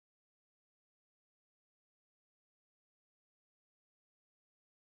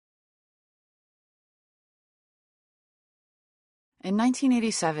In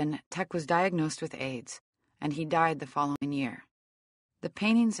 1987, Thek was diagnosed with AIDS, and he died the following year. The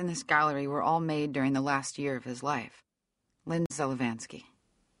paintings in this gallery were all made during the last year of his life. Lynn Zelevansky.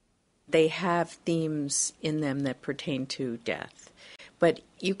 They have themes in them that pertain to death, but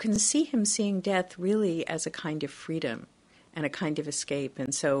you can see him seeing death really as a kind of freedom and a kind of escape.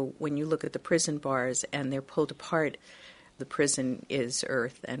 And so when you look at the prison bars and they're pulled apart, the prison is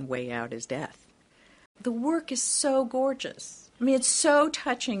earth and way out is death. The work is so gorgeous. I mean, it's so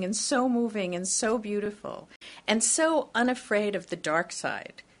touching and so moving and so beautiful and so unafraid of the dark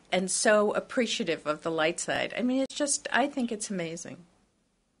side and so appreciative of the light side. I mean, it's just, I think it's amazing.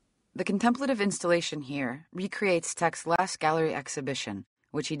 The contemplative installation here recreates Thek's last gallery exhibition,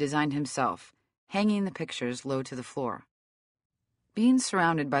 which he designed himself, hanging the pictures low to the floor. Being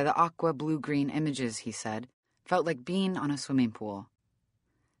surrounded by the aqua blue-green images, he said, felt like being on a swimming pool.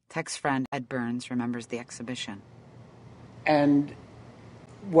 Thek's friend Ed Burns remembers the exhibition. And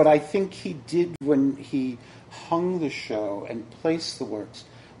what I think he did when he hung the show and placed the works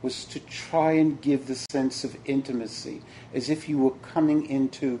was to try and give the sense of intimacy, as if you were coming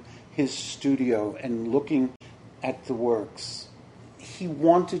into his studio and looking at the works. He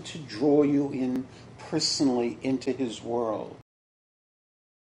wanted to draw you in personally into his world.